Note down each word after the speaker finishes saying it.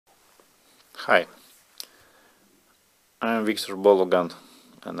Hi, I'm Victor Bologan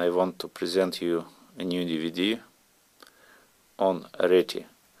and I want to present you a new DVD on Reti.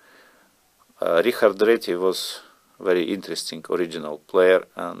 Richard Reti was a very interesting original player,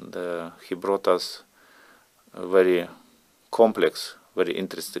 and he brought us a very complex, very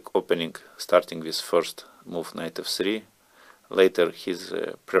interesting opening, starting with first move knight f3. Later his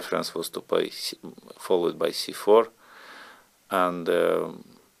preference was to play followed by c4, and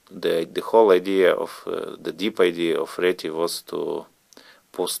the whole idea of the deep idea of Reti was to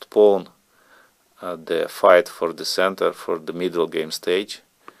postpone the fight for the center, for the middle game stage,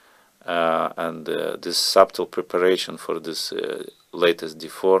 and this subtle preparation for this latest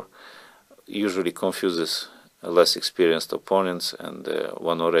d4 usually confuses less experienced opponents, and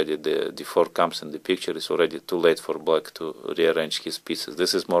when already the d4 comes in the picture, it's already too late for black to rearrange his pieces.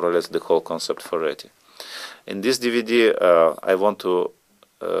 This is more or less the whole concept for Reti. In this DVD I want to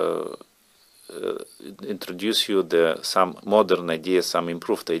introduce you some modern ideas, some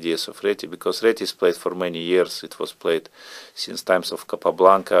improved ideas of Reti, because Reti is played for many years. It was played since times of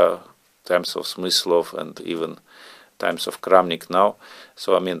Capablanca, times of Smyslov, and even times of Kramnik now.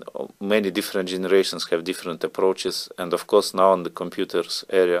 So I mean, many different generations have different approaches, and of course now in the computers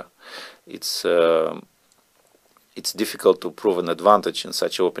area it's difficult to prove an advantage in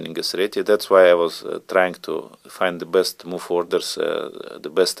such opening as Reti. That's why I was trying to find the best move orders, the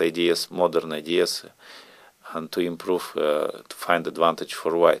best ideas, modern ideas, and to improve, to find advantage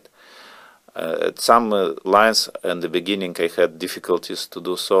for white. At some lines in the beginning I had difficulties to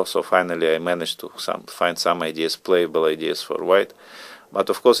do so, so finally I managed to find some ideas, playable ideas for white. But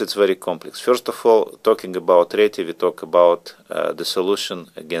of course it's very complex. First of all, talking about Reti, we talk about the solution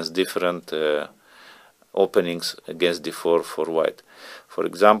against different openings against d4 for white. For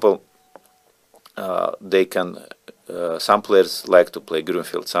example, they can some players like to play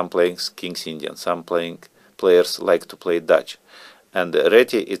Grünfeld, some playing King's Indian, some players like to play Dutch, and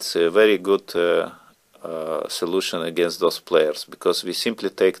Reti it's a very good solution against those players, because we simply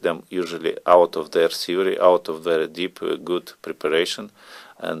take them usually out of their theory, out of their deep good preparation,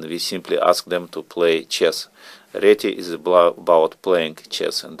 and we simply ask them to play chess. Reti is about playing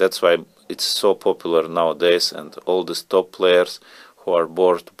chess, and that's why it's so popular nowadays, and all these top players who are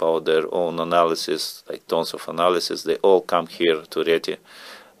bored about their own analysis, like tons of analysis, they all come here to Reti,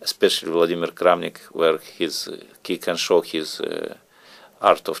 especially Vladimir Kramnik, where he can show his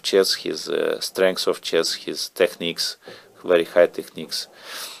art of chess, his strengths of chess, his techniques, very high techniques.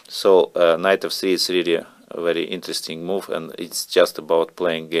 So knight f3 is really a very interesting move, and it's just about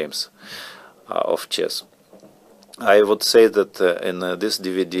playing games of chess. I would say that in this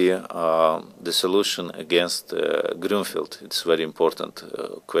DVD the solution against Grünfeld, it's a very important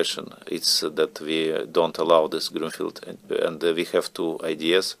question. It's that we don't allow this Grünfeld, and we have two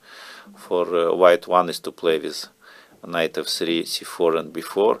ideas for white. One is to play with knight f3, c4 and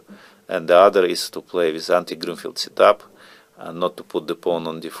b4, and the other is to play with anti-Grünfeld setup, not to put the pawn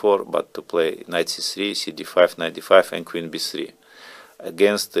on d4, but to play knight c3, cd5, knight d5 and queen b3.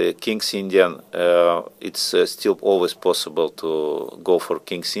 Against King's Indian, it's still always possible to go for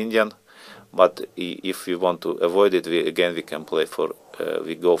King's Indian, but if we want to avoid it, we can play for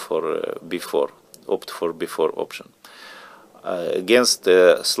we go for b4, opt for b4 option. Against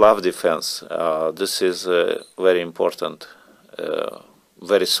Slav defense, this is a very important,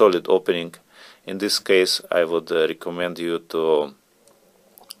 very solid opening. In this case, I would recommend you to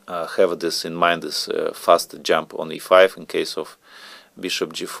have this in mind, this fast jump on e5 in case of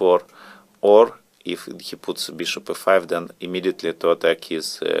bishop g4, or if he puts bishop f5, then immediately to attack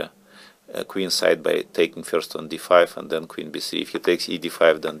his queen side by taking first on d5 and then queen b3. If he takes e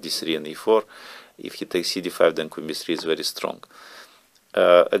d5, then d3 and e4. If he takes c d5, then queen b3 is very strong.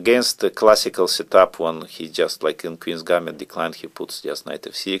 Against the classical setup, when he just like in Queen's Gambit declined, he puts just knight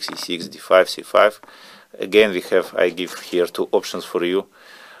f6, e6, d5, c5. Again, I give here two options for you.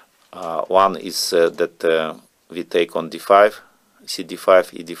 One is that we take on d5,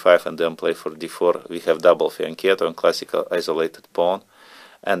 cd5, ed5, and then play for d4. We have double fianchetto and classical isolated pawn.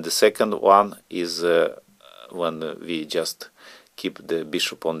 And the second one is when we just keep the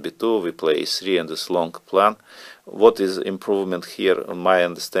bishop on b2, we play e3 and this long plan. What is improvement here, in my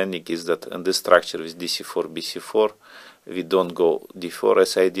understanding, is that in this structure with dc4, bc4, we don't go d4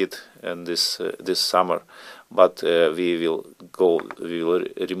 as I did in this summer, but we will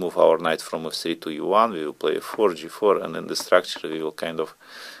remove our knight from f3 to u1, we will play f4, g4, and in the structure we will kind of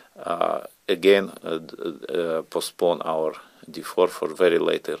again postpone our d4 for very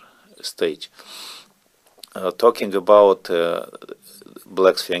later stage. Talking about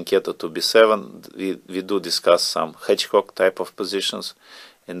black's fianchetto to b7, we do discuss some hedgehog type of positions.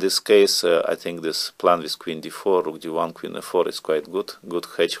 In this case, I think this plan with queen d4, rook d1, queen f4 is quite good. Good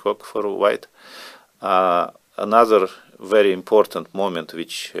hedgehog for white. Another very important moment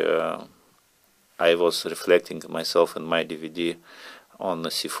which I was reflecting myself in my DVD on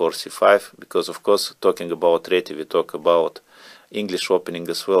c4, c5, because of course talking about Reti we talk about English opening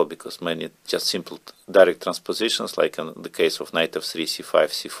as well, because many just simple direct transpositions, like in the case of knight f3, c5,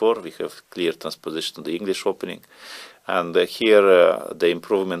 c4, we have clear transposition to the English opening. And here the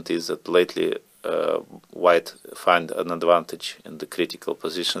improvement is that lately white find an advantage in the critical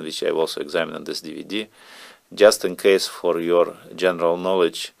position, which I also examined in this DVD. Just in case for your general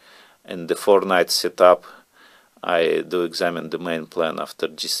knowledge, in the 4 knight setup, I do examine the main plan after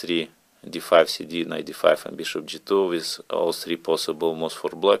g3, d5, cd, knight d5, and bishop g2 with all 3 possible moves for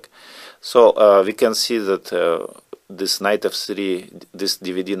black. So we can see that this knight f3, this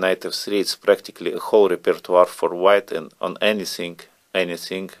DVD knight f3, it's practically a whole repertoire for white, and on anything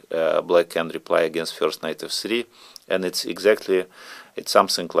black can reply against first knight f3, and it's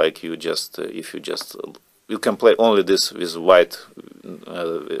something like you can play only this with white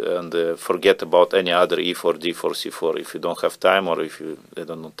and forget about any other e4, d4, c4 if you don't have time, or if you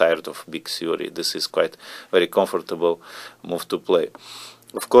tired of big theory. This is quite very comfortable move to play.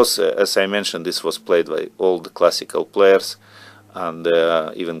 Of course, as I mentioned, this was played by all the classical players, and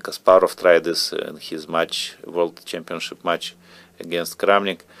even Kasparov tried this in his World Championship match against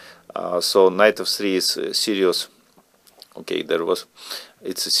Kramnik. So knight f3 is serious. Okay,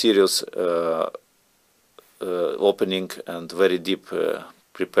 it's a serious opening and very deep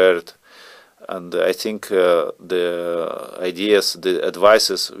prepared. And I think the ideas, the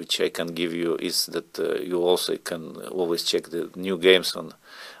advices which I can give you is that you also can always check the new games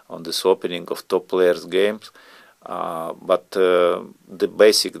on this opening of top players' games. But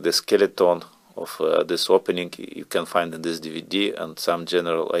the skeleton of this opening you can find in this DVD, and some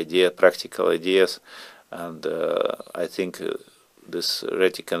general practical ideas. And I think this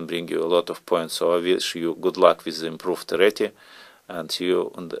Reti can bring you a lot of points. So I wish you good luck with the improved Reti, and see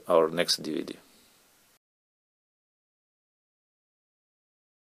you on our next DVD.